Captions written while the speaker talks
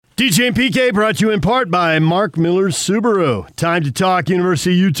DJ and PK brought to you in part by Mark Miller's Subaru. Time to talk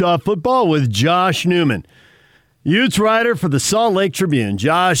University of Utah football with Josh Newman, Utes writer for the Salt Lake Tribune.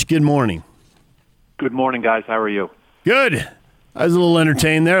 Josh, good morning. Good morning, guys. How are you? Good. I was a little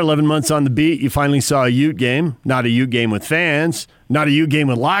entertained there. 11 months on the beat. You finally saw a Ute game. Not a Ute game with fans. Not a Ute game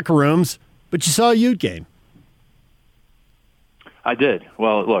with locker rooms. But you saw a Ute game. I did.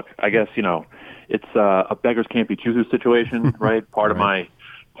 Well, look, I guess, it's a beggars can't be choosers situation, right? Part of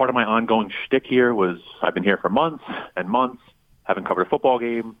my ongoing shtick here was I've been here for months and months, haven't covered a football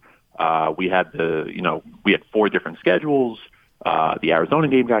game. We had we had 4 different schedules. The Arizona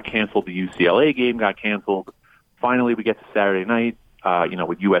game got canceled. The UCLA game got canceled. Finally, we get to Saturday night,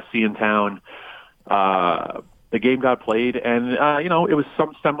 with USC in town. The game got played, and, it was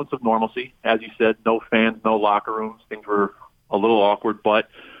some semblance of normalcy. As you said, no fans, no locker rooms. Things were a little awkward, but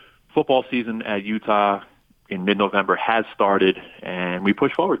football season at Utah in mid-November has started, and we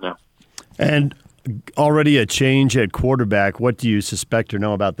push forward now. And already a change at quarterback. What do you suspect or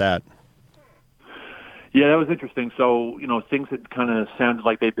know about that? Yeah, that was interesting. So, things had kind of sounded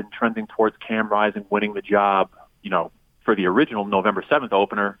like they'd been trending towards Cam Rising winning the job, for the original November 7th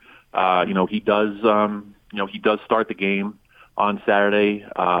opener. He does start the game on Saturday,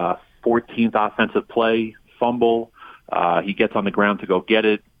 14th offensive play, fumble. He gets on the ground to go get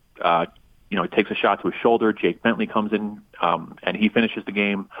it. He takes a shot to his shoulder. Jake Bentley comes in, and he finishes the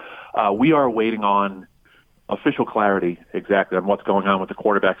game. We are waiting on official clarity exactly on what's going on with the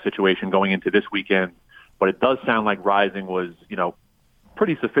quarterback situation going into this weekend. But it does sound like Rising was,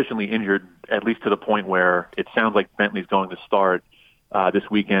 pretty sufficiently injured, at least to the point where it sounds like Bentley's going to start this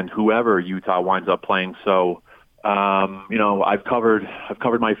weekend, whoever Utah winds up playing. So, I've covered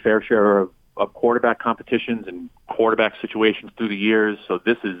my fair share of quarterback competitions and quarterback situations through the years. So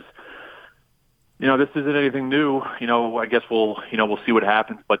this isn't anything new. I guess we'll see what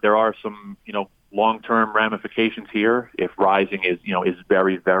happens, but there are some, long-term ramifications here if Rising is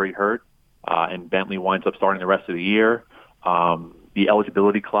very, very hurt, and Bentley winds up starting the rest of the year. The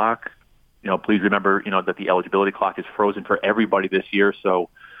eligibility clock, please remember, that the eligibility clock is frozen for everybody this year. So,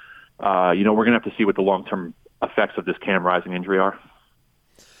 we're going to have to see what the long-term effects of this Cam Rising injury are.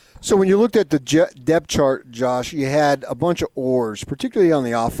 So when you looked at the depth chart, Josh, you had a bunch of oars, particularly on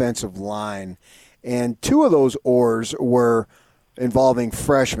the offensive line. And 2 of those oars were involving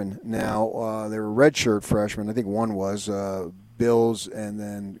freshmen. Now, they were redshirt freshmen. I think one was Bills and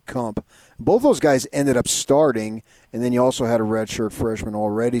then Kump. Both those guys ended up starting, and then you also had a redshirt freshman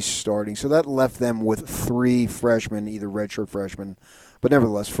already starting. So that left them with 3 freshmen, either redshirt freshmen, but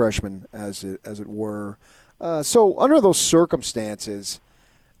nevertheless freshmen as it were. So under those circumstances,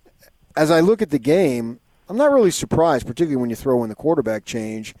 as I look at the game, I'm not really surprised, particularly when you throw in the quarterback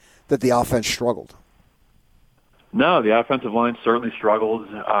change, that the offense struggled. No, the offensive line certainly struggled.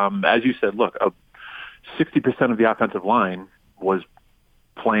 As you said, look, 60% of the offensive line was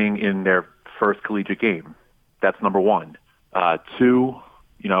playing in their first collegiate game. That's number 1. 2,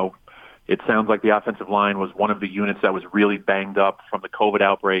 it sounds like the offensive line was one of the units that was really banged up from the COVID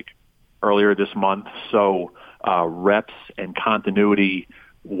outbreak earlier this month. So reps and continuity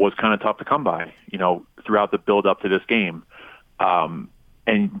was kind of tough to come by, throughout the build up to this game.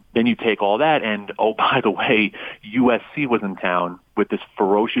 And then you take all that and, oh, by the way, USC was in town with this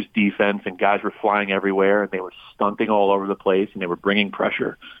ferocious defense and guys were flying everywhere and they were stunting all over the place and they were bringing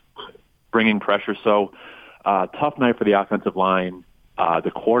pressure. So tough night for the offensive line.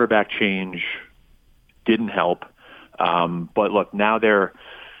 The quarterback change didn't help. But look, now they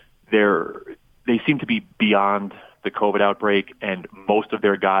seem to be beyond the COVID outbreak, and most of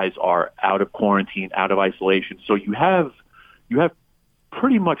their guys are out of quarantine, out of isolation. So you have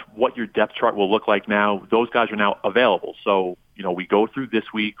pretty much what your depth chart will look like now. Those guys are now available. So, we go through this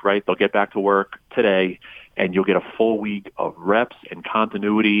week, right? They'll get back to work today, and you'll get a full week of reps and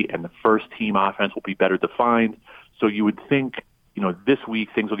continuity, and the first team offense will be better defined. So you would think, this week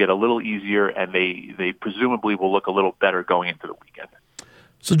things will get a little easier, and they presumably will look a little better going into the weekend.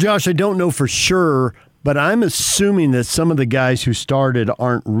 So, Josh, I don't know for sure, but I'm assuming that some of the guys who started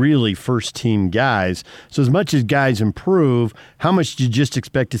aren't really first-team guys. So as much as guys improve, how much do you just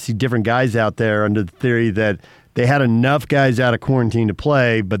expect to see different guys out there under the theory that they had enough guys out of quarantine to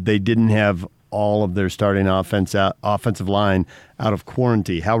play, but they didn't have all of their starting offensive line out of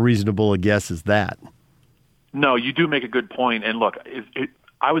quarantine? How reasonable a guess is that? No, you do make a good point. And look,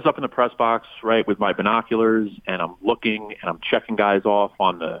 I was up in the press box, right, with my binoculars, and I'm looking and I'm checking guys off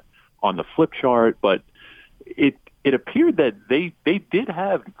on the flip chart, but it appeared that they did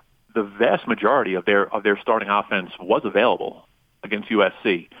have the vast majority of their starting offense was available against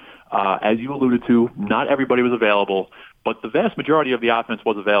USC. As you alluded to, not everybody was available, but the vast majority of the offense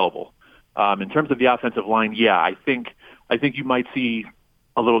was available. In terms of the offensive line, yeah, I think you might see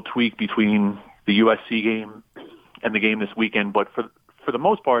a little tweak between the USC game and the game this weekend, but for the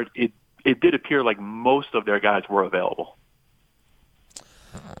most part, it did appear like most of their guys were available.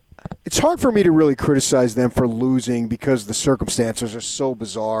 It's hard for me to really criticize them for losing because the circumstances are so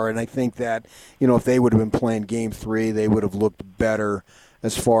bizarre, and I think that, if they would have been playing Game 3, they would have looked better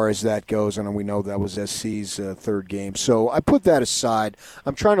as far as that goes, and we know that was SC's third game. So I put that aside.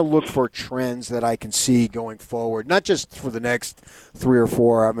 I'm trying to look for trends that I can see going forward, not just for the next 3 or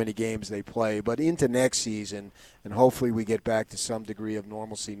 4, how many games they play, but into next season, and hopefully we get back to some degree of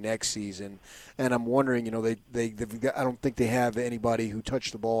normalcy next season. And I'm wondering, they've got, I don't think they have anybody who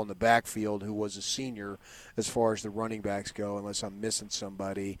touched the ball in the backfield who was a senior as far as the running backs go, unless I'm missing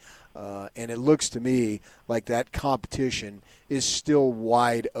somebody. And it looks to me like that competition is still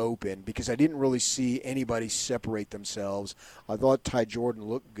wide open because I didn't really see anybody separate themselves. I thought Ty Jordan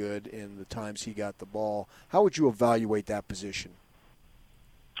looked good in the times he got the ball. How would you evaluate that position?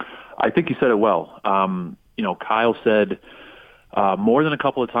 I think you said it well. Kyle said more than a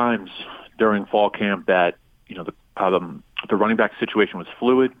couple of times during fall camp that the running back situation was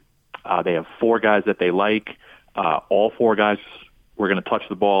fluid. They have 4 guys that they like. All 4 guys were going to touch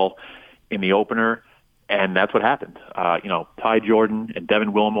the ball in the opener, and that's what happened. Ty Jordan and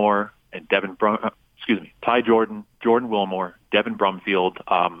Devin Wilmore and Ty Jordan, Jordan Wilmore, Devin Brumfield,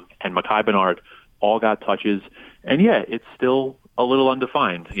 and Mekhi Bernard all got touches. And yeah, it's still a little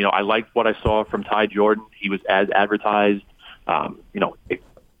undefined. I liked what I saw from Ty Jordan. He was as advertised,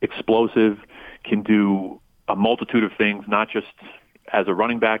 explosive, can do a multitude of things, not just as a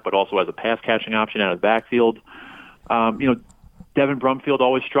running back, but also as a pass catching option out of the backfield. Devin Brumfield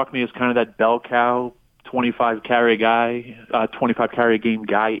always struck me as kind of that bell cow, 25 carry a game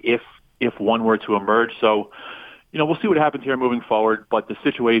guy if one were to emerge. So, we'll see what happens here moving forward, but the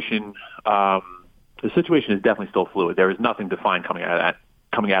situation is definitely still fluid. There is nothing defined coming out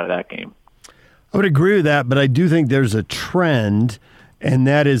of that game. I would agree with that, but I do think there's a trend, and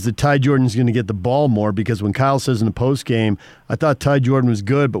that is that Ty Jordan's going to get the ball more because when Kyle says in the post game, I thought Ty Jordan was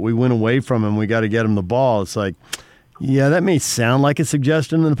good, but we went away from him. We got to get him the ball. It's like, yeah, that may sound like a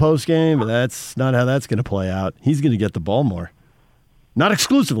suggestion in the post game, but that's not how that's going to play out. He's going to get the ball more. Not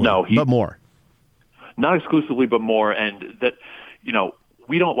exclusively, but more. Not exclusively, but more. And that,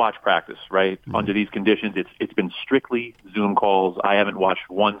 we don't watch practice, right? Mm-hmm. Under these conditions, it's been strictly Zoom calls. I haven't watched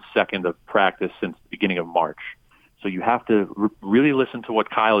 1 second of practice since the beginning of March. So you have to really listen to what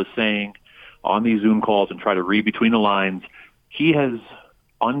Kyle is saying on these Zoom calls and try to read between the lines. He has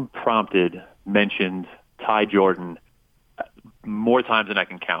unprompted mentioned Ty Jordan more times than I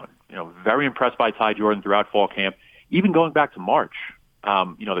can count. Very impressed by Ty Jordan throughout fall camp, even going back to March.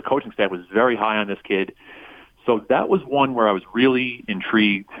 The coaching staff was very high on this kid. So that was one where I was really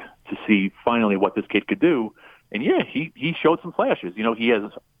intrigued to see finally what this kid could do. And yeah, he showed some flashes. He has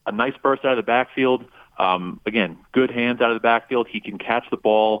a nice burst out of the backfield. Again, good hands out of the backfield. He can catch the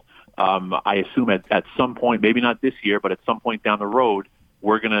ball. I assume at some point, maybe not this year, but at some point down the road,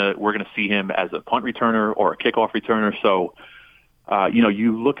 we're gonna see him as a punt returner or a kickoff returner. So,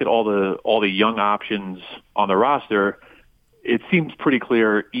 you look at all the young options on the roster. It seems pretty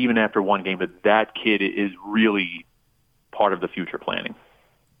clear, even after one game, that kid is really part of the future planning.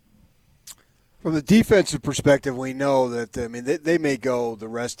 From the defensive perspective, we know that they may go the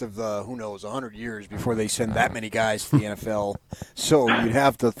rest of 100 years before they send that many guys to the NFL. So you'd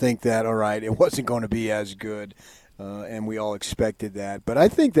have to think that, all right, it wasn't going to be as good, and we all expected that. But I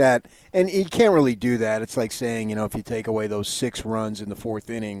think that, and you can't really do that. It's like saying, if you take away those 6 runs in the 4th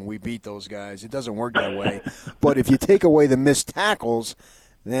inning, we beat those guys. It doesn't work that way. But if you take away the missed tackles,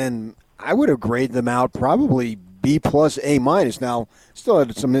 then I would have graded them out probably B+, A-. Now, still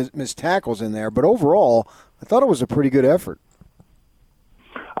had some missed tackles in there, but overall, I thought it was a pretty good effort.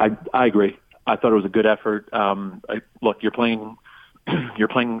 I agree. I thought it was a good effort. Look, you're playing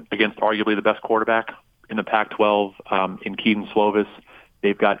against arguably the best quarterback in the Pac-12 in Keaton Slovis.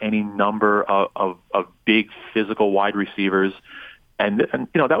 They've got any number of big physical wide receivers. And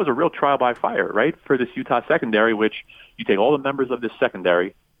that was a real trial by fire, right, for this Utah secondary, which you take all the members of this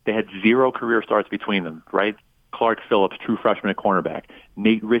secondary, they had 0 career starts between them, right? Clark Phillips, true freshman at cornerback.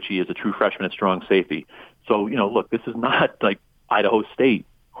 Nate Ritchie is a true freshman at strong safety. So, look, this is not like Idaho State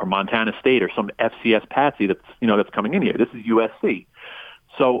or Montana State or some FCS patsy that's coming in here. This is USC.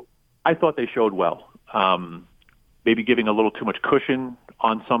 So I thought they showed well. Maybe giving a little too much cushion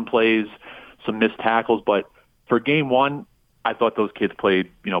on some plays, some missed tackles. But for game 1, I thought those kids played,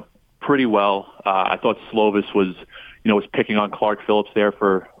 pretty well. I thought Slovis was picking on Clark Phillips there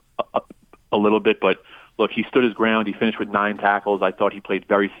for a little bit. But look, he stood his ground. He finished with 9 tackles. I thought he played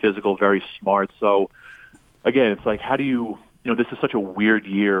very physical, very smart. So, again, it's like, how do you this is such a weird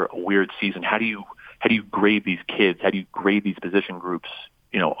year, a weird season. How do you grade these kids? How do you grade these position groups,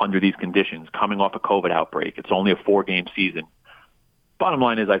 under these conditions, coming off a COVID outbreak? It's only a 4-game season. Bottom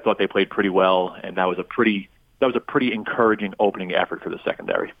line is, I thought they played pretty well, and that was a pretty encouraging opening effort for the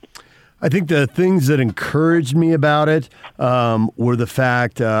secondary. I think the things that encouraged me about it were the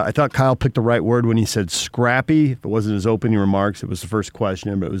fact I thought Kyle picked the right word when he said scrappy. If it wasn't his opening remarks, it was the first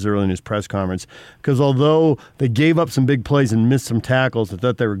question, but it was early in his press conference. Because although they gave up some big plays and missed some tackles, I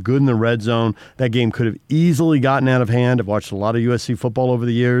thought they were good in the red zone. That game could have easily gotten out of hand. I've watched a lot of USC football over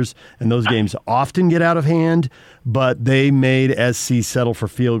the years, and those games often get out of hand, but they made SC settle for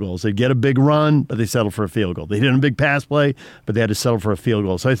field goals. They'd get a big run, but they settled for a field goal. They didn't a big pass play, but they had to settle for a field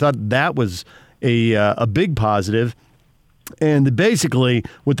goal. So I thought that was a big positive. And basically,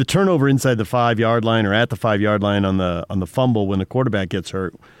 with the turnover inside the 5-yard line or at the 5-yard line on the fumble when the quarterback gets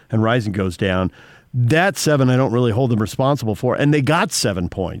hurt and Rising goes down, that 7 I don't really hold them responsible for. And they got 7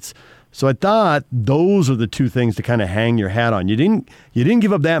 points. So I thought those are the two things to kind of hang your hat on. You didn't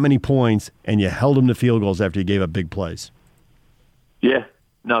give up that many points, and you held them to field goals after you gave up big plays. Yeah,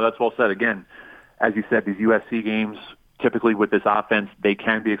 no, that's well said. Again, as you said, these USC games, typically with this offense, they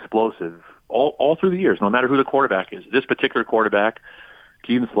can be explosive all through the years, no matter who the quarterback is. This particular quarterback,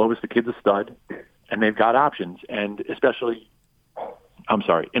 Kedon Slovis, the kid's a stud, and they've got options. And especially,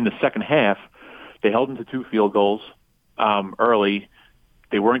 in the second half, they held them to 2 field goals early.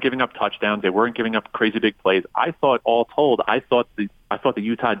 They weren't giving up touchdowns. They weren't giving up crazy big plays. I thought, all told, I thought the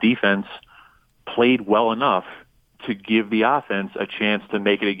Utah defense played well enough to give the offense a chance to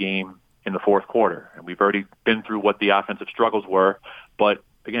make it a game in the fourth quarter. And we've already been through what the offensive struggles were. But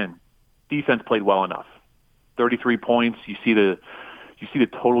again, defense played well enough. 33 points. You see the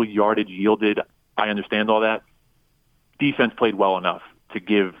total yardage yielded. I understand all that. Defense played well enough to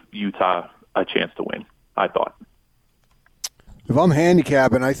give Utah a chance to win, I thought. If I'm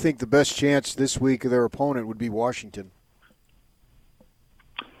handicapping, I think the best chance this week of their opponent would be Washington.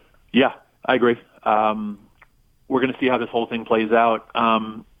 Yeah, I agree. We're going to see how this whole thing plays out.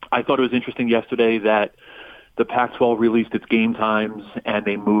 I thought it was interesting yesterday that the Pac-12 released its game times, and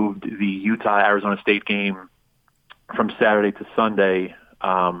they moved the Utah-Arizona State game from Saturday to Sunday.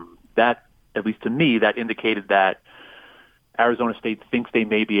 That, at least to me, that indicated that Arizona State thinks they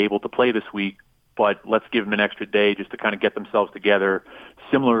may be able to play this week, but let's give them an extra day just to kind of get themselves together,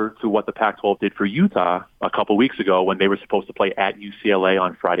 similar to what the Pac-12 did for Utah a couple weeks ago when they were supposed to play at UCLA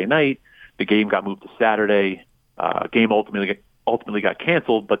on Friday night. The game got moved to Saturday. Game ultimately got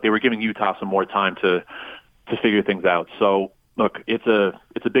canceled, but they were giving Utah some more time to figure things out. So, look, it's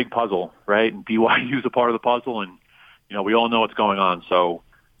a big puzzle, right? And BYU's a part of the puzzle, and we all know what's going on. So,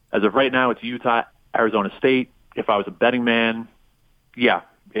 as of right now, it's Utah, Arizona State. If I was a betting man, yeah,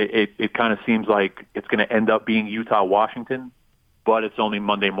 it kind of seems like it's going to end up being Utah, Washington, but it's only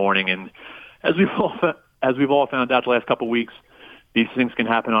Monday morning, and as we've all found out the last couple of weeks, these things can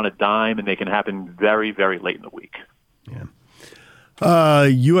happen on a dime, and they can happen very, very late in the week. Yeah.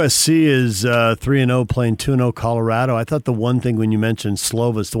 USC is 3-0 playing 2-0 Colorado. I thought the one thing when you mentioned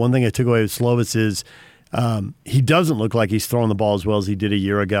Slovis, the one thing I took away with Slovis is he doesn't look like he's throwing the ball as well as he did a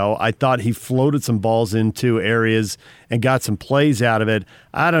year ago. I thought he floated some balls into areas and got some plays out of it.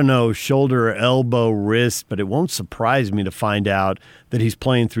 I don't know, shoulder, elbow, wrist, but it won't surprise me to find out that he's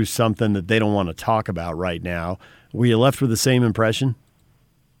playing through something that they don't want to talk about right now. Were you left with the same impression?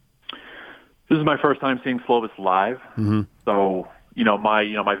 This is my first time seeing Slovis live, so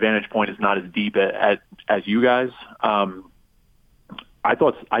my vantage point is not as deep as you guys. I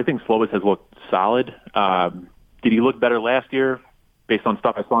think Slovis has looked solid. Did he look better last year based on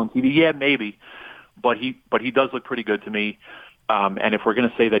stuff I saw on TV? Yeah, maybe, but he does look pretty good to me. And if we're going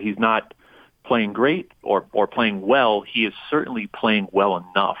to say that he's not playing great or playing well, he is certainly playing well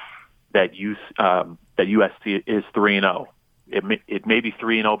enough that USC is 3-0. It may be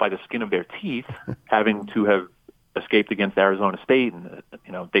 3-0 by the skin of their teeth, having to have escaped against Arizona State, and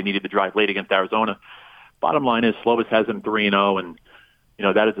they needed to drive late against Arizona. Bottom line is Slovis has them 3-0,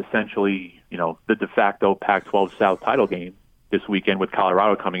 and that is essentially the de facto Pac-12 South title game this weekend with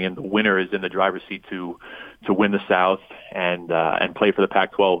Colorado coming in. The winner is in the driver's seat to win the South and play for the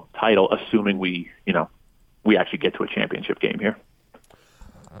Pac-12 title, assuming we actually get to a championship game here.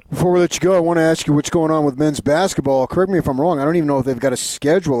 Before we let you go, I want to ask you what's going on with men's basketball. Correct me if I'm wrong. I don't even know if they've got a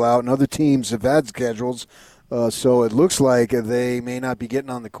schedule out, and other teams have had schedules. So it looks like they may not be getting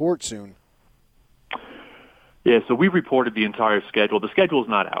on the court soon. Yeah, so we reported the entire schedule. The schedule is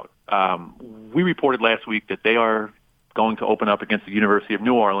not out. We reported last week that they are going to open up against the University of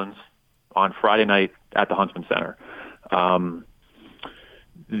New Orleans on Friday night at the Huntsman Center.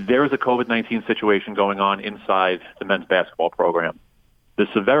 There is a COVID-19 situation going on inside the men's basketball program. The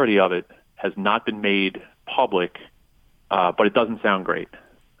severity of it has not been made public, but it doesn't sound great.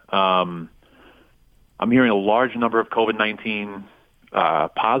 I'm hearing a large number of COVID-19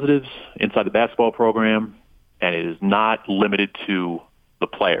 positives inside the basketball program, and it is not limited to the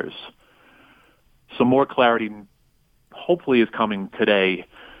players. Some more clarity hopefully is coming today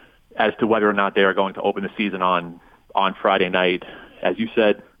as to whether or not they are going to open the season on Friday night. As you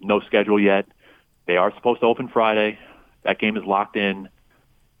said, no schedule yet. They are supposed to open Friday. That game is locked in,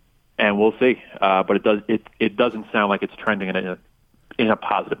 and we'll see. But it doesn't sound like it's trending in a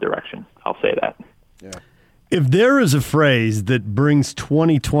positive direction. I'll say that. Yeah. If there is a phrase that brings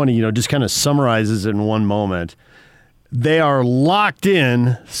 2020, just kind of summarizes it in one moment, they are locked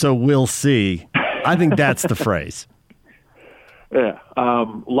in, so we'll see. I think that's the phrase. Yeah,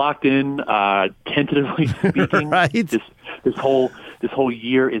 locked in, tentatively speaking. Right. This whole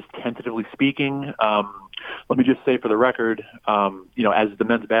year is tentatively speaking. Let me just say for the record, as the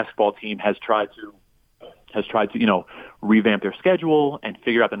men's basketball team has tried to revamp their schedule and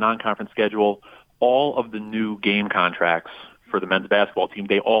figure out the non-conference schedule, all of the new game contracts for the men's basketball team,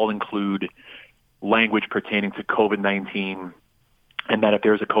 they all include language pertaining to COVID-19, and that if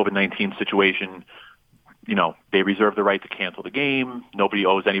there's a COVID-19 situation, they reserve the right to cancel the game. Nobody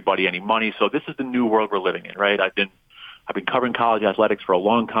owes anybody any money. So this is the new world we're living in, right? I've been covering college athletics for a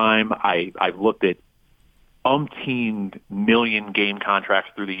long time. I've looked at umpteen million game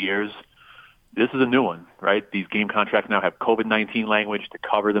contracts through the years. This is a new one, right? These game contracts now have COVID-19 language to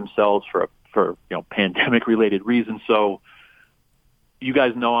cover themselves for pandemic-related reasons. So you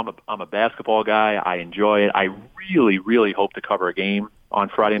guys know I'm a basketball guy. I enjoy it. I really, really hope to cover a game on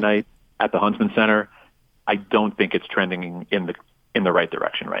Friday night at the Huntsman Center. I don't think it's trending in the right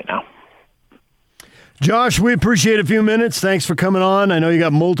direction right now. Josh, we appreciate a few minutes. Thanks for coming on. I know you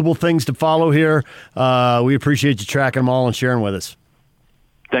got multiple things to follow here. We appreciate you tracking them all and sharing with us.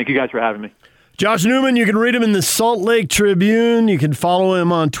 Thank you guys for having me. Josh Newman, you can read him in the Salt Lake Tribune. You can follow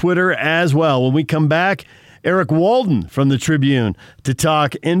him on Twitter as well. When we come back, Eric Walden from the Tribune to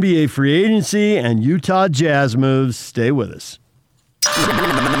talk NBA free agency and Utah Jazz moves. Stay with us.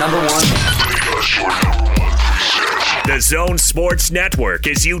 Number one. The Zone Sports Network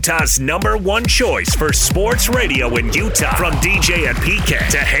is Utah's number one choice for sports radio in Utah. From DJ and PK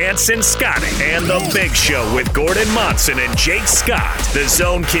to Hanson Scotty and The Big Show with Gordon Monson and Jake Scott, The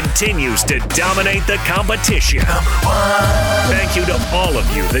Zone continues to dominate the competition. Thank you to all of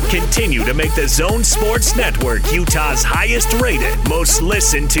you that continue to make The Zone Sports Network Utah's highest rated, most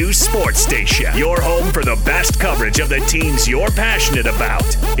listened to sports station. Your home for the best coverage of the teams you're passionate about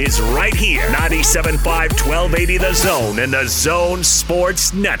is right here. 97.5 1280 The Zone and the Zone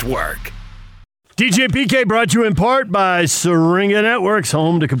Sports Network. DJ PK brought to you in part by Syringa Networks,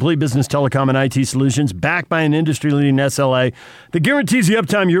 home to complete business telecom and IT solutions, backed by an industry-leading SLA that guarantees the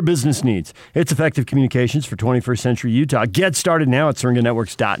uptime your business needs. It's effective communications for 21st century Utah. Get started now at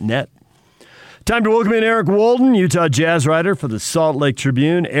syringanetworks.net. Time to welcome in Eric Walden, Utah Jazz writer for the Salt Lake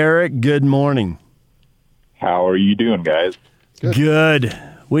Tribune. Eric, good morning. How are you doing, guys? Good.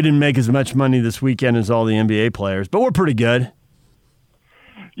 We didn't make as much money this weekend as all the NBA players, but we're pretty good.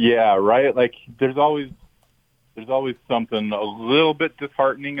 Yeah, right. Like there's always something a little bit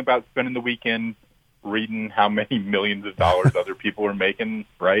disheartening about spending the weekend reading how many millions of dollars other people are making,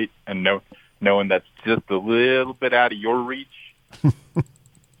 right? And knowing that's just a little bit out of your reach.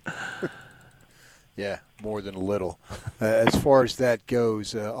 Yeah, more than a little. As far as that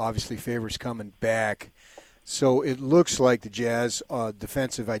goes, obviously Favors coming back. So it looks like the Jazz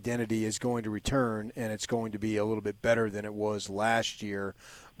defensive identity is going to return, and it's going to be a little bit better than it was last year.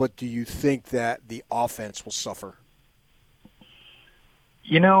 But do you think that the offense will suffer?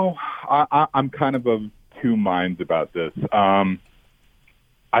 I'm kind of two minds about this. I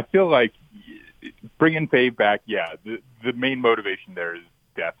feel like bringing Fave back, the main motivation there is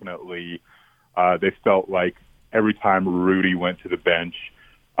definitely they felt like every time Rudy went to the bench,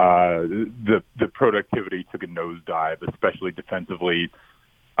 the productivity took a nosedive, especially defensively.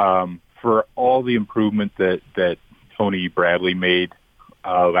 For all the improvement that Tony Bradley made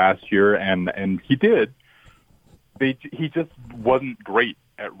last year, and he did, he just wasn't great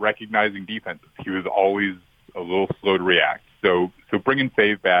at recognizing defenses. He was always a little slow to react. So bringing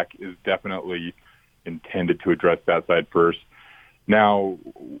Fave back is definitely intended to address that side first. Now,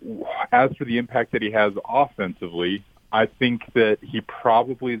 as for the impact that he has offensively, I think that he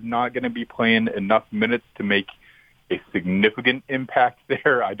probably is not going to be playing enough minutes to make a significant impact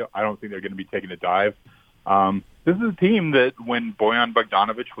there. I don't think they're going to be taking a dive. This is a team that when Bojan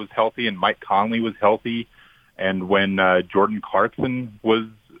Bogdanovic was healthy and Mike Conley was healthy, and when Jordan Clarkson was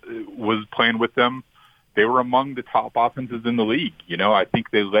playing with them, they were among the top offenses in the league. I think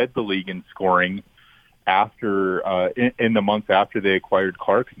they led the league in scoring after in the months after they acquired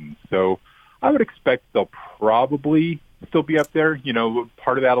Clarkson. So I would expect they'll probably still be up there.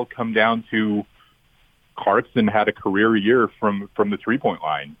 Part of that will come down to Clarkson had a career year from the 3-point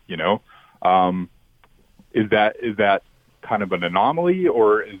line. Is that kind of an anomaly,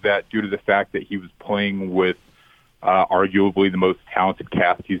 or is that due to the fact that he was playing with arguably the most talented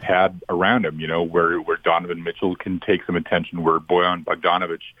cast he's had around him? Where Donovan Mitchell can take some attention, where Bojan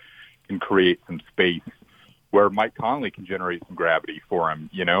Bogdanovic can create some space, where Mike Conley can generate some gravity for him.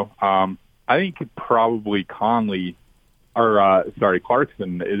 I think probably Clarkson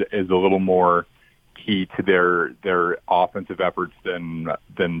is a little more key to their offensive efforts than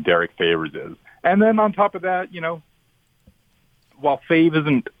Derek Favors is. And then on top of that, while Fave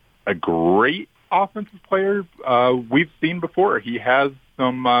isn't a great offensive player, we've seen before he has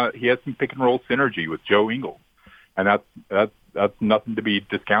some pick and roll synergy with Joe Ingles, and that's nothing to be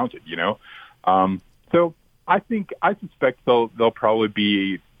discounted. So I suspect they'll probably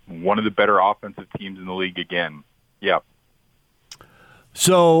be one of the better offensive teams in the league again. Yeah.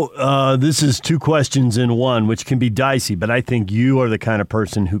 So this is two questions in one, which can be dicey, but I think you are the kind of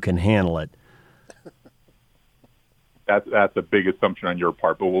person who can handle it. That's a big assumption on your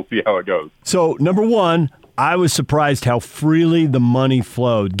part, but we'll see how it goes. So, number one, I was surprised how freely the money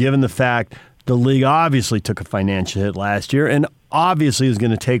flowed, given the fact the league obviously took a financial hit last year and obviously is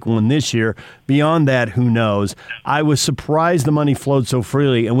going to take one this year. Beyond that, who knows? I was surprised the money flowed so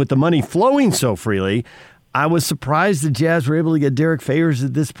freely, and with the money flowing so freely, I was surprised the Jazz were able to get Derek Favors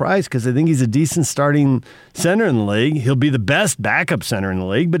at this price, because I think he's a decent starting center in the league. He'll be the best backup center in the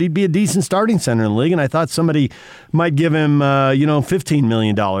league, but he'd be a decent starting center in the league. And I thought somebody might give him, $15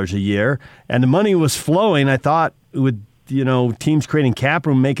 million a year. And the money was flowing. I thought with, teams creating cap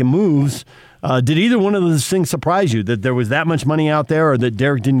room, making moves. Did either one of those things surprise you, that there was that much money out there, or that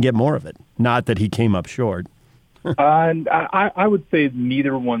Derek didn't get more of it? Not that he came up short. And I would say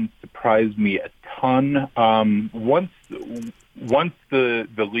neither one surprised me a ton. Once the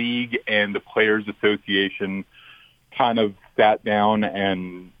league and the Players Association kind of sat down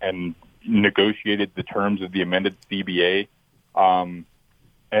and negotiated the terms of the amended CBA,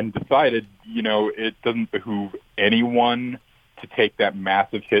 and decided, it doesn't behoove anyone to take that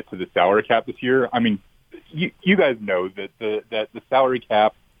massive hit to the salary cap this year. I mean, you guys know that the salary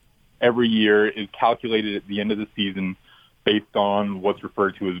cap every year is calculated at the end of the season based on what's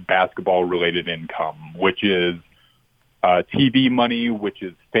referred to as basketball-related income, which is TV money, which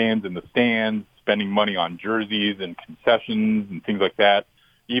is fans in the stands, spending money on jerseys and concessions and things like that,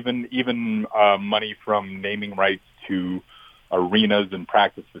 even money from naming rights to arenas and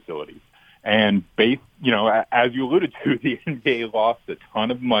practice facilities. And as you alluded to, the NBA lost a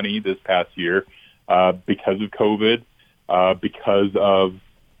ton of money this past year because of COVID, because of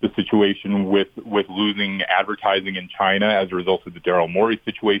the situation with losing advertising in China as a result of the Daryl Morey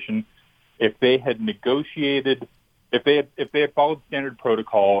situation. If they had negotiated, if they had followed standard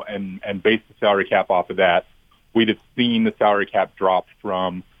protocol and based the salary cap off of that, we'd have seen the salary cap drop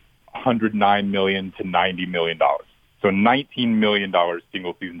from $109 million to $90 million. So $19 million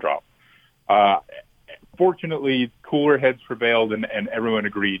single season drop. Fortunately, cooler heads prevailed, and everyone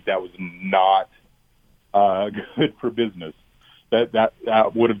agreed that was not good for business.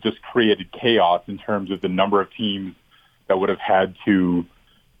 That would have just created chaos in terms of the number of teams that would have had to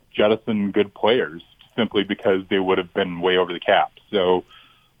jettison good players simply because they would have been way over the cap. So,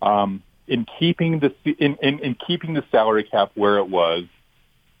 in keeping the salary cap where it was,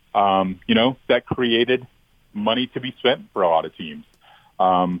 that created money to be spent for a lot of teams.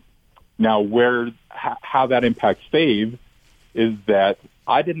 Now, how that impacts Fave is that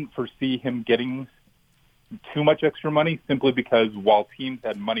I didn't foresee him getting too much extra money, simply because while teams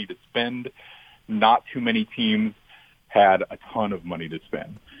had money to spend, not too many teams had a ton of money to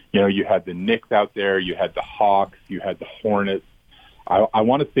spend. You had the Knicks out there, you had the Hawks, you had the Hornets. I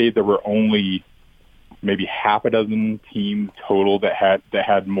want to say there were only maybe half a dozen teams total that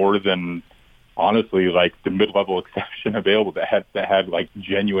had more than, honestly, like the mid-level exception available, that had like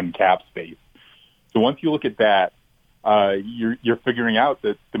genuine cap space. So once you look at that, you're figuring out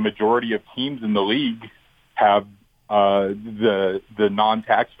that the majority of teams in the league have the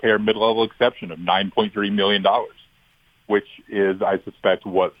non-taxpayer mid-level exception of $9.3 million, which is, I suspect,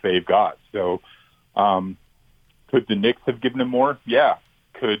 what Fave got. So could the Knicks have given him more? Yeah.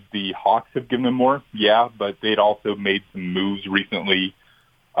 Could the Hawks have given him more? Yeah, but they'd also made some moves recently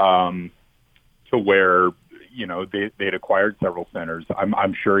to to where, they'd acquired several centers.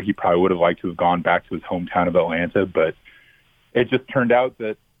 I'm sure he probably would have liked to have gone back to his hometown of Atlanta, but it just turned out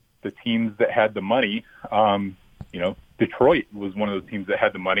that the teams that had the money, Detroit was one of those teams that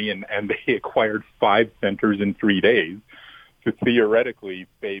had the money, and they acquired 5 centers in 3 days. So theoretically,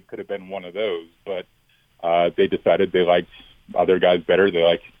 Fabe could have been one of those, but they decided they liked other guys better. They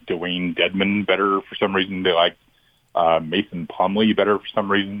liked Dwayne Dedmon better for some reason. They liked Mason Plumlee better for some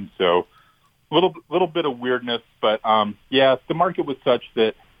reason. So a little bit of weirdness, but the market was such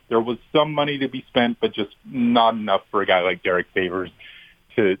that there was some money to be spent, but just not enough for a guy like Derek Favors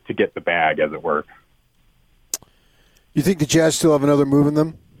to get the bag, as it were. You think the Jazz still have another move in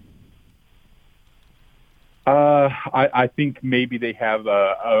them? I think maybe they have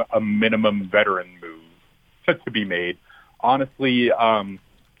a minimum veteran move to be made. Honestly,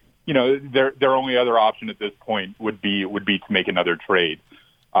 their only other option at this point would be to make another trade.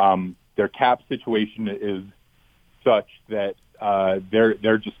 Their cap situation is such that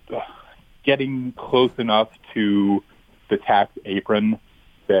they're just getting close enough to the tax apron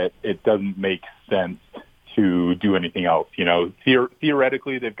that it doesn't make sense to do anything else.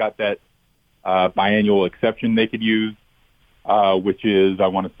 Theoretically, they've got that biannual exception they could use, which is, I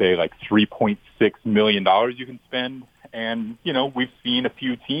want to say, like $3.6 million you can spend. And, we've seen a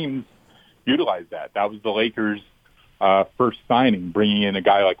few teams utilize that. That was the Lakers' first signing, bringing in a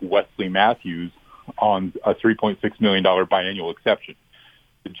guy like Wesley Matthews on a $3.6 million biannual exception.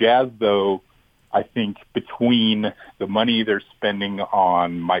 The Jazz, though, I think between the money they're spending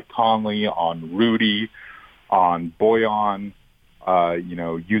on Mike Conley, on Rudy, on Bojan,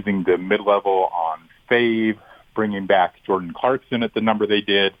 using the mid-level on Fave, bringing back Jordan Clarkson at the number they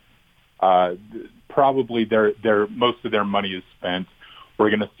did, probably their most of their money is spent. We're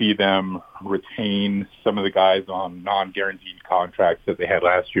going to see them retain some of the guys on non-guaranteed contracts that they had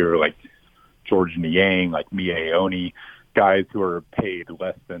last year, like George Niang, like Mie Aoni, guys who are paid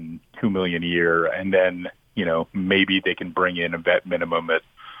less than $2 million a year, and then maybe they can bring in a vet minimum at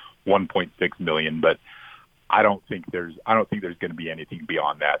 $1.6 million. But I don't think there's going to be anything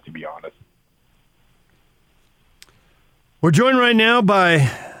beyond that, to be honest. We're joined right now by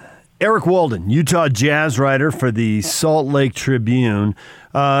Eric Walden, Utah Jazz writer for the Salt Lake Tribune.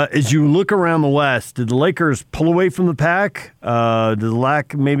 As you look around the West, did the Lakers pull away from the pack?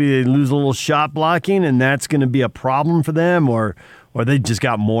 Maybe they lose a little shot blocking, and that's going to be a problem for them, or they just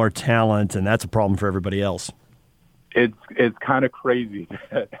got more talent, and that's a problem for everybody else? It's kind of crazy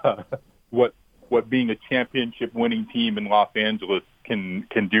that, what being a championship winning team in Los Angeles can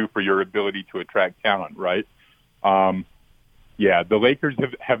do for your ability to attract talent, right? The Lakers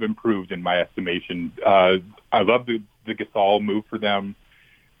have improved in my estimation. I love the Gasol move for them.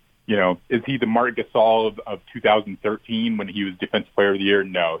 Is he the Marc Gasol of 2013 when he was Defensive Player of the Year?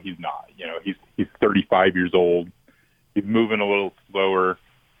 No, he's not. He's 35 years old. He's moving a little slower.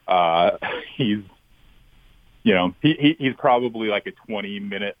 He's probably like a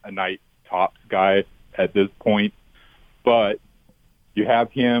 20-minute a night tops guy at this point. But you have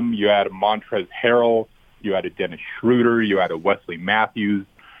him. You add a Montrezl Harrell. You had a Dennis Schroeder. You had a Wesley Matthews.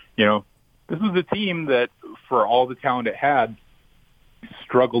 This was a team that, for all the talent it had,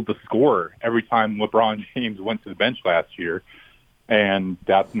 struggled to score every time LeBron James went to the bench last year, and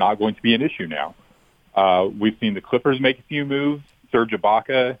that's not going to be an issue now. We've seen the Clippers make a few moves. Serge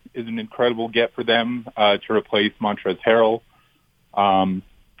Ibaka is an incredible get for them to replace Montrezl Harrell.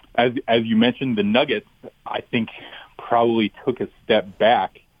 As you mentioned, the Nuggets, I think, probably took a step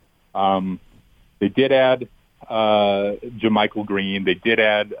back. They did add JaMychal Green. They did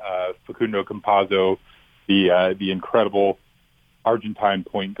add Facundo Campazzo, the incredible Argentine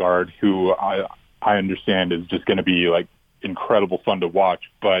point guard, who I understand is just going to be like incredible fun to watch.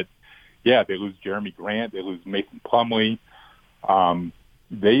 But yeah, they lose Jeremy Grant. They lose Mason Plumlee.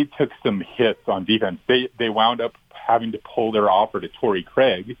 They took some hits on defense. They wound up having to pull their offer to Torrey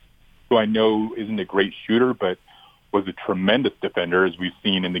Craig, who I know isn't a great shooter, but was a tremendous defender, as we've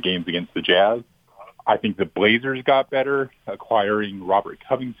seen in the games against the Jazz. I think the Blazers got better, acquiring Robert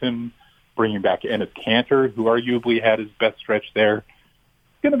Covington, bringing back Enes Kanter, who arguably had his best stretch there.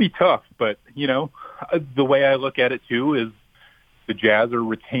 It's going to be tough, but, the way I look at it, too, is the Jazz are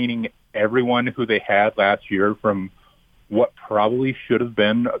retaining everyone who they had last year from what probably should have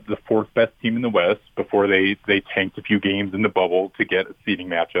been the fourth best team in the West before they tanked a few games in the bubble to get a seeding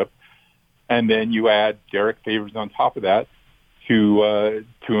matchup. And then you add Derek Favors on top of that to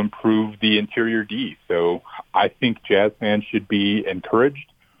improve the interior D. So I think Jazz fans should be encouraged.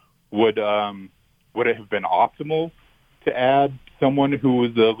 Would it have been optimal to add someone who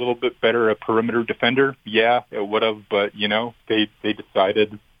was a little bit better a perimeter defender? Yeah, it would have. But they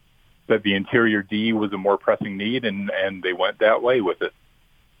decided that the interior D was a more pressing need, and they went that way with it.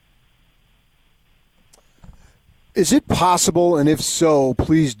 Is it possible, and if so,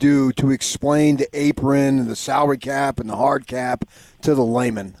 please do, to explain the apron and the salary cap and the hard cap to the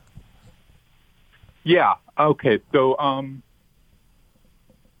layman? Yeah. Okay. So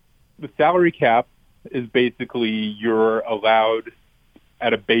the salary cap is basically you're allowed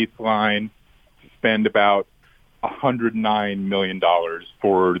at a baseline to spend about $109 million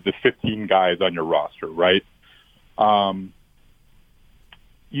for the 15 guys on your roster, right?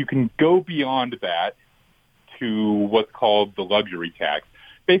 You can go beyond that to what's called the luxury tax.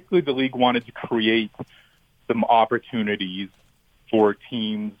 Basically, the league wanted to create some opportunities for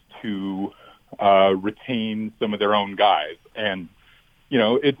teams to retain some of their own guys. And, you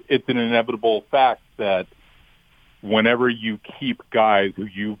know, it's an inevitable fact that whenever you keep guys who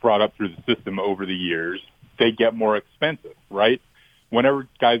you've brought up through the system over the years, they get more expensive, right? Whenever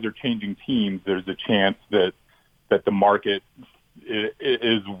guys are changing teams, there's a chance that the market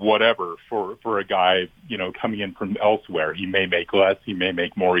is whatever for a guy, you know, coming in from elsewhere. He may make less, he may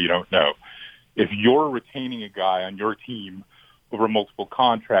make more, you don't know. If you're retaining a guy on your team over multiple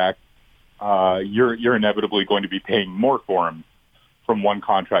contracts, you're inevitably going to be paying more for him from one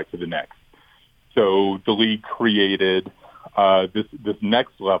contract to the next. So the league created this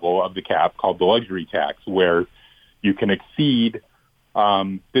next level of the cap called the luxury tax, where you can exceed.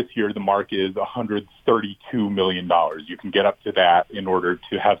 This year, the mark is $132 million. You can get up to that in order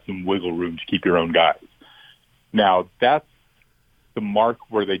to have some wiggle room to keep your own guys. Now, that's the mark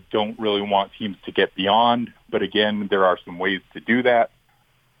where they don't really want teams to get beyond. But again, there are some ways to do that.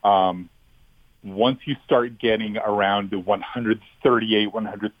 Once you start getting around the $138,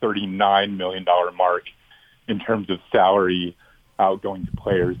 $139 million mark in terms of salary outgoing to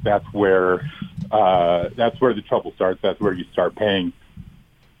players, that's where the trouble starts. That's where you start paying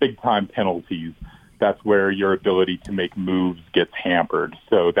big-time penalties. That's where your ability to make moves gets hampered.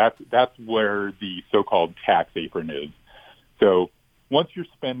 So that's where the so-called tax apron is. So once you're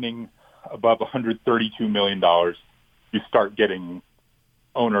spending above $132 million, you start getting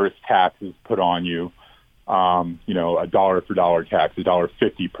onerous taxes put on you. You know, $1 for dollar tax,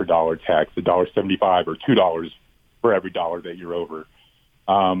 $1.50 per dollar tax, $1.75 or $2 for every dollar that you're over.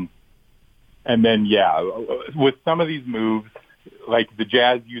 And then, yeah, with some of these moves, like the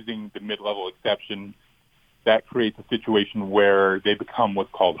Jazz using the mid-level exception, that creates a situation where they become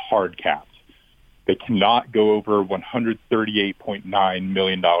what's called hard caps. They cannot go over $138.9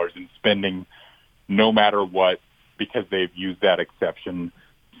 million in spending no matter what, because they've used that exception.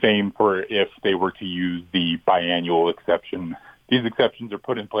 Same for if they were to use the biannual exception. These exceptions are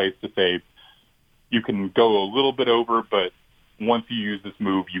put in place to say you can go a little bit over, but once you use this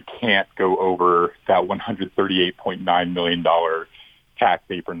move, you can't go over that $138.9 million tax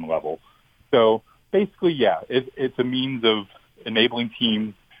apron level. So basically, yeah, it's a means of enabling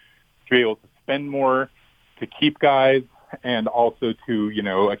teams to be able to spend more, to keep guys, and also to, you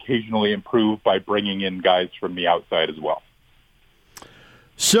know, occasionally improve by bringing in guys from the outside as well.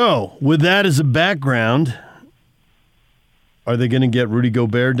 So, with that as a background, are they going to get Rudy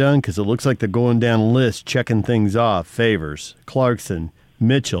Gobert done? Because it looks like they're going down a list, checking things off. Favors, Clarkson,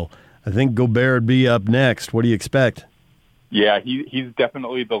 Mitchell. I think Gobert would be up next. What do you expect? Yeah, he's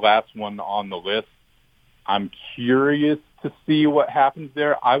definitely the last one on the list. I'm curious to see what happens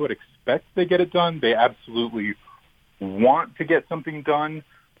there. I would expect they get it done. They absolutely want to get something done.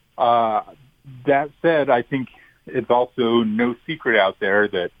 That said, I think it's also no secret out there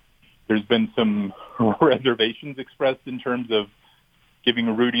that there's been some reservations expressed in terms of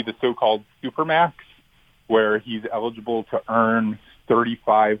giving Rudy the so-called supermax, where he's eligible to earn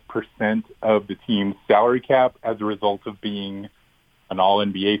 35% of the team's salary cap as a result of being an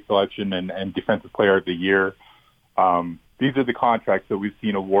All-NBA selection and Defensive Player of the Year. These are the contracts that we've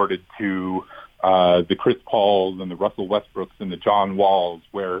seen awarded to the Chris Pauls and the Russell Westbrooks and the John Walls,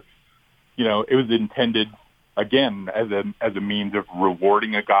 where, you know, it was intended, again, as a means of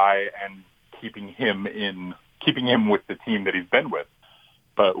rewarding a guy and keeping him with the team that he's been with.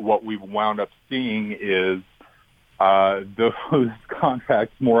 But what we've wound up seeing is those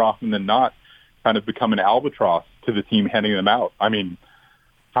contracts, more often than not, kind of become an albatross to the team handing them out. I mean,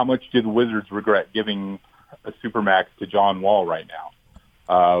 how much do the Wizards regret giving a supermax to John Wall right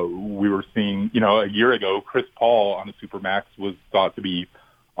now? We were seeing, you know, a year ago, Chris Paul on a supermax was thought to be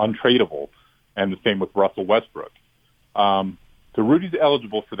untradeable, and the same with Russell Westbrook. So Rudy's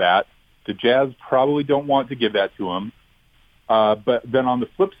eligible for that. The Jazz probably don't want to give that to him. But then on the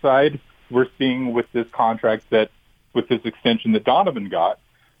flip side, we're seeing with this contract with this extension that Donovan got,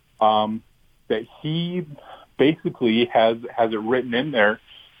 that he basically has it written in there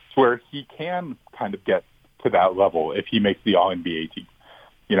where he can kind of get to that level if he makes the All-NBA team.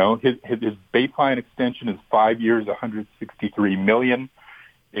 You know, his baseline extension is 5 years, $163 million.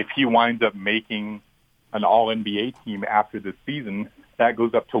 If he winds up making an All-NBA team after this season, that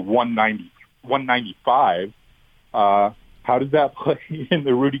goes up to $195. How does that play in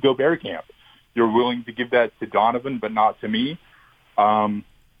the Rudy Gobert camp? You're willing to give that to Donovan, but not to me. I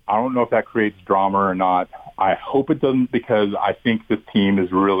don't know if that creates drama or not. I hope it doesn't, because I think this team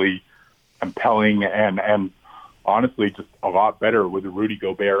is really compelling and honestly just a lot better with Rudy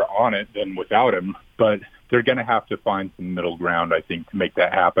Gobert on it than without him. But they're going to have to find some middle ground, I think, to make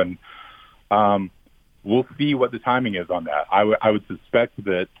that happen. We'll see what the timing is on that. I would suspect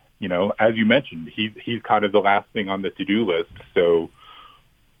that, you know, as you mentioned, he's kind of the last thing on the to-do list. So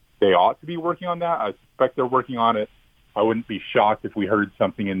they ought to be working on that. I suspect they're working on it. I wouldn't be shocked if we heard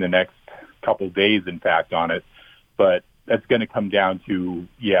something in the next couple days, in fact, on it. But that's going to come down to,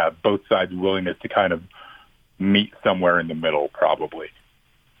 both sides' willingness to kind of meet somewhere in the middle, probably.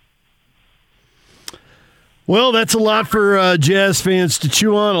 Well, that's a lot for Jazz fans to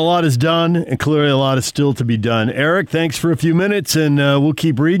chew on. A lot is done, and clearly a lot is still to be done. Eric, thanks for a few minutes, and we'll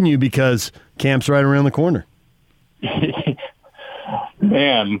keep reading you because camp's right around the corner.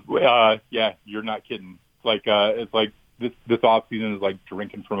 Man, you're not kidding. It's like this offseason is like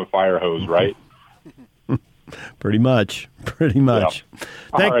drinking from a fire hose, right? Pretty much. Yeah.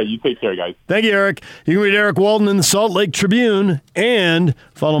 All right, you take care, guys. Thank you, Eric. You can read Eric Walden in the Salt Lake Tribune and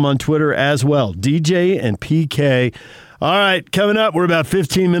follow him on Twitter as well, DJ and PK. All right, coming up, we're about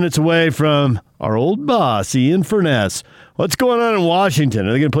 15 minutes away from our old boss, Ian Furness. What's going on in Washington?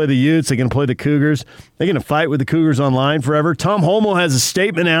 Are they going to play the Utes? Are they going to play the Cougars? Are they going to fight with the Cougars online forever? Tom Holmoe has a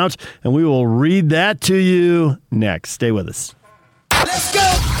statement out, and we will read that to you next. Stay with us. Let's go!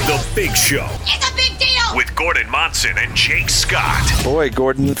 The Big Show. It's a big deal! With Gordon Monson and Jake Scott. Boy,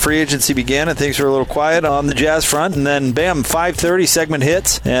 Gordon, free agency began and things were a little quiet on the Jazz front. And then, bam, 5:30 segment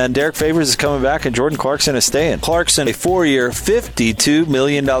hits. And Derek Favors is coming back and Jordan Clarkson is staying. Clarkson, a 4-year, $52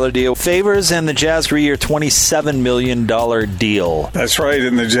 million deal. Favors and the Jazz 3-year, $27 million deal. That's right.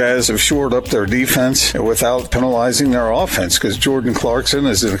 And the Jazz have shored up their defense without penalizing their offense because Jordan Clarkson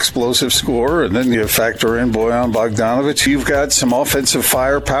is an explosive scorer. And then you factor in Bojan Bogdanovic. You've got some offensive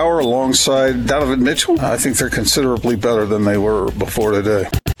firepower alongside Donovan Mitchell. I think they're considerably better than they were before today.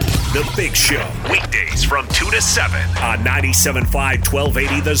 The Big Show, weekdays from 2 to 7 on 97.5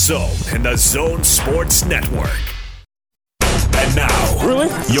 1280 The Zone and The Zone Sports Network. And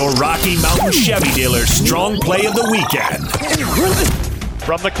now, your Rocky Mountain Chevy dealer strong play of the weekend.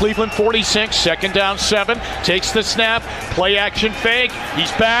 From the Cleveland 46, second down 7, takes the snap, play action fake,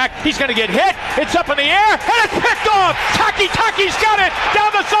 he's back, he's going to get hit, it's up in the air, and it's picked off! Taki's got it, down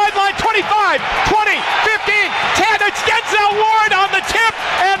the sideline, 25, 20, 15, 10, it's Denzel Ward on the tip,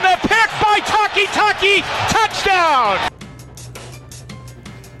 and the pick by Taki, touchdown!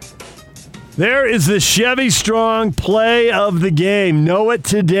 There is the Chevy Strong play of the game. Know it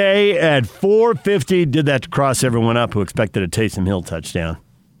today at 4:50. Did that to cross everyone up who expected a Taysom Hill touchdown.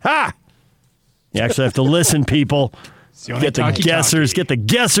 Ha! You actually have to listen, people. Get the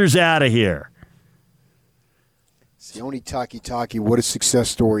guessers out of here. Sione Taki, what a success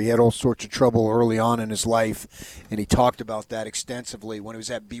story. He had all sorts of trouble early on in his life, and he talked about that extensively when he was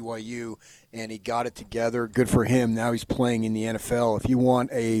at BYU, and he got it together. Good for him. Now he's playing in the NFL. If you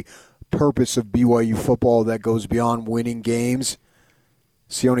want a purpose of BYU football that goes beyond winning games,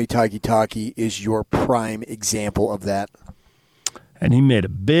 Sione Taki is your prime example of that. And he made a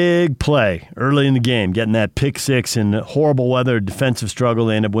big play early in the game, getting that pick six in horrible weather, defensive struggle.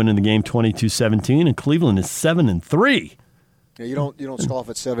 They end up winning the game 22-17, and Cleveland is 7-3. Yeah, you don't scoff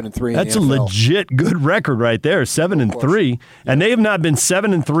at 7-3. That's in the a NFL. legit good record right there, 7-3, and they have not been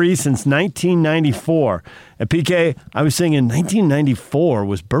 7-3 since 1994. And PK, I was saying in 1994,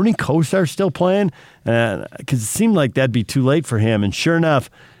 was Bernie Kosar still playing? Because it seemed like that'd be too late for him. And sure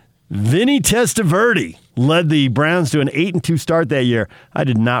enough, Vinny Testaverde led the Browns to an 8-2 start that year. I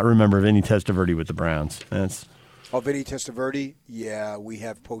did not remember Vinny Testaverde with the Browns. Vinny Testaverde? Yeah, we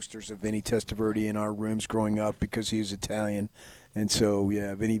have posters of Vinny Testaverde in our rooms growing up because he was Italian. And so,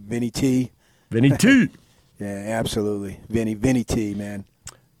 yeah, Vinny T. Vinny T. Yeah, absolutely. Vinny T, man.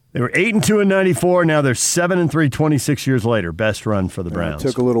 They were 8-2 in 94. Now they're 7-3 26 years later. Best run for the Browns. It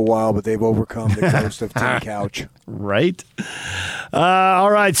took a little while, but they've overcome the ghost of Tim Couch. Right.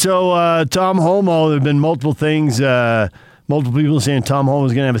 All right, so Tom Holmoe, there have been multiple things, multiple people saying Tom Holmoe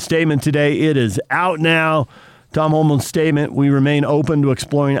is going to have a statement today. It is out now. Tom Holmoe's statement, we remain open to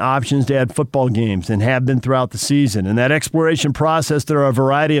exploring options to add football games and have been throughout the season. In that exploration process, there are a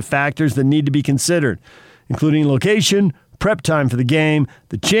variety of factors that need to be considered, including location, prep time for the game,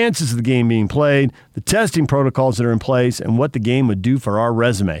 the chances of the game being played, the testing protocols that are in place, and what the game would do for our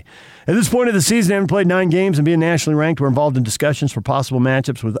resume. At this point of the season, having played 9 games and being nationally ranked, we're involved in discussions for possible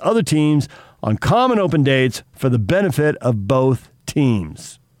matchups with other teams on common open dates for the benefit of both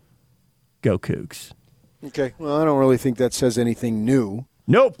teams. Go Cougs. Okay. Well, I don't really think that says anything new.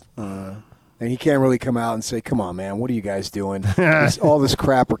 Nope. And he can't really come out and say, come on, man, what are you guys doing? All this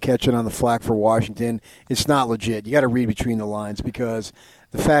crap we're catching on the flack for Washington, it's not legit. You got to read between the lines because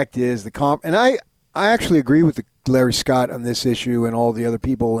the fact is and I actually agree with Larry Scott on this issue and all the other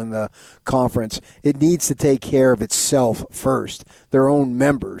people in the conference. It needs to take care of itself first, their own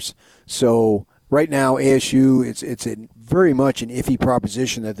members. So right now, ASU, it's very much an iffy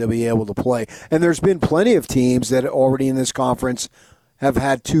proposition that they'll be able to play. And there's been plenty of teams that already in this conference have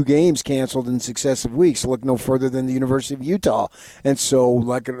had 2 games canceled in successive weeks. Look no further than the University of Utah, and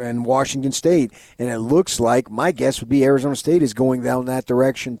Washington State. And it looks like my guess would be Arizona State is going down that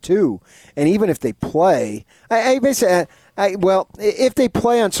direction too. And even if they play, if they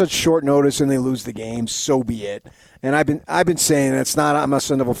play on such short notice and they lose the game, so be it. And I've been saying I'm a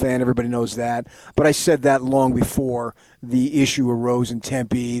Sun Devil fan. Everybody knows that. But I said that long before the issue arose in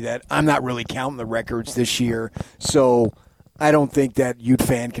Tempe that I'm not really counting the records this year. So I don't think that Ute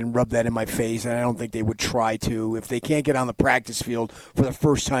fan can rub that in my face, and I don't think they would try to. If they can't get on the practice field for the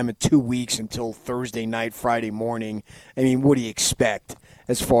first time in 2 weeks until Thursday night, Friday morning, I mean, what do you expect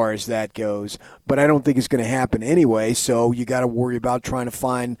as far as that goes? But I don't think it's going to happen anyway, so you got to worry about trying to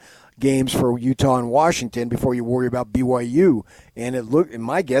find games for Utah and Washington before you worry about BYU. And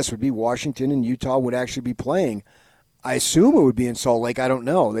my guess would be Washington and Utah would actually be playing. I assume it would be in Salt Lake. I don't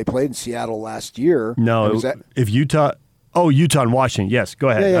know. They played in Seattle last year. No, if Utah... Oh, Utah and Washington. Yes, go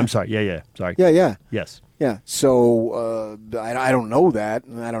ahead. Yeah. I'm sorry. Yeah. Sorry. Yeah. Yes. Yeah. So I don't know that.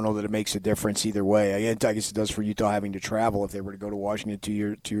 I don't know that it makes a difference either way. I guess it does for Utah having to travel if they were to go to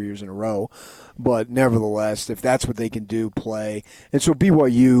Washington 2 years in a row. But nevertheless, if that's what they can do, play. And so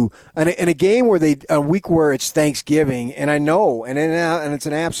BYU, and a game where a week where it's Thanksgiving, and I know, and it's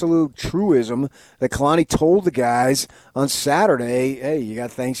an absolute truism that Kalani told the guys on Saturday, hey, you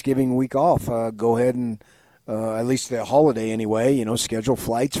got Thanksgiving week off. Go ahead and at least the holiday anyway, schedule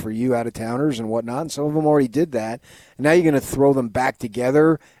flights for you out-of-towners and whatnot. And some of them already did that. And now you're going to throw them back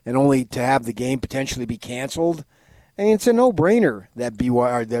together and only to have the game potentially be canceled. I mean, it's a no-brainer that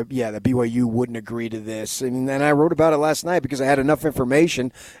BYU wouldn't agree to this. And I wrote about it last night because I had enough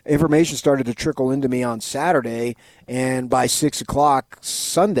information. Information started to trickle into me on Saturday, and by 6 o'clock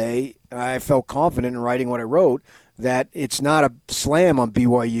Sunday, I felt confident in writing what I wrote, that it's not a slam on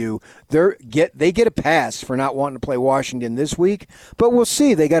BYU. They get a pass for not wanting to play Washington this week, but we'll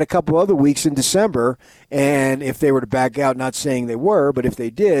see. They got a couple other weeks in December, and if they were to back out, not saying they were, but if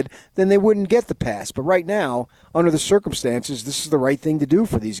they did, then they wouldn't get the pass. But right now, under the circumstances, this is the right thing to do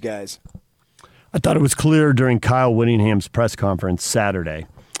for these guys. I thought it was clear during Kyle Whittingham's press conference Saturday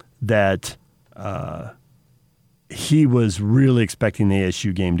that he was really expecting the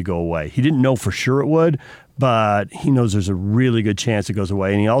ASU game to go away. He didn't know for sure it would, but he knows there's a really good chance it goes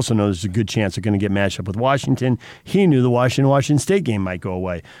away, and he also knows there's a good chance they're going to get matched up with Washington. He knew the Washington State game might go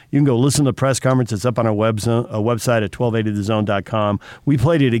away. You can go listen to the press conference. It's up on our website at 1280thezone.com. We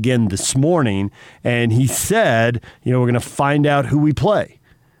played it again this morning, and he said, we're going to find out who we play.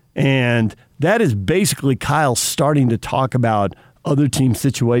 And that is basically Kyle starting to talk about other team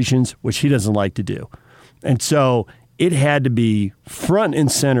situations, which he doesn't like to do. And so it had to be front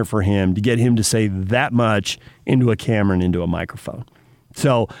and center for him to get him to say that much into a camera and into a microphone.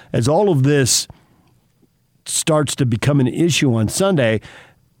 So as all of this starts to become an issue on Sunday,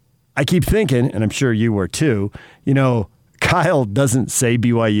 I keep thinking, and I'm sure you were too, Kyle doesn't say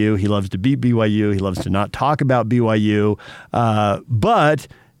BYU. He loves to beat BYU. He loves to not talk about BYU. But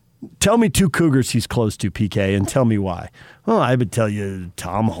tell me 2 Cougars he's close to, PK, and tell me why. Well, I would tell you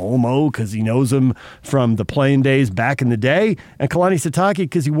Tom Holmoe because he knows him from the playing days back in the day, and Kalani Sitake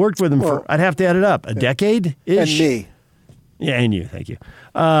because he worked with him for, I'd have to add it up, a decade-ish? And me. Yeah, and you, thank you.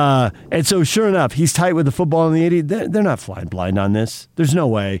 And so sure enough, he's tight with the football in the 80. They're not flying blind on this. There's no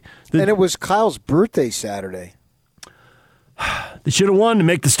way. And it was Kyle's birthday Saturday. They should have won to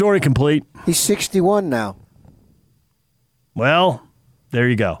make the story complete. He's 61 now. Well, there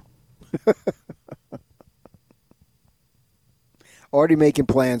you go. Already making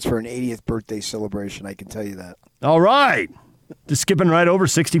plans for an 80th birthday celebration, I can tell you that. All right. Just skipping right over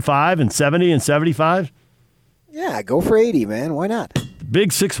 65 and 70 and 75? Yeah, go for 80, man. Why not? The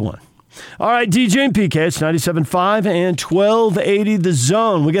big 6-1. All right, DJ and PK, it's 97.5 and 1280 The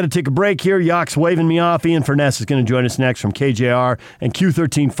Zone. We got to take a break here. Yock's waving me off. Ian Furness is going to join us next from KJR and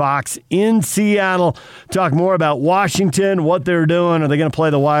Q13 Fox in Seattle. Talk more about Washington, what they're doing. Are they going to play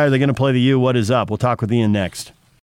the Y? Are they going to play the U? What is up? We'll talk with Ian next.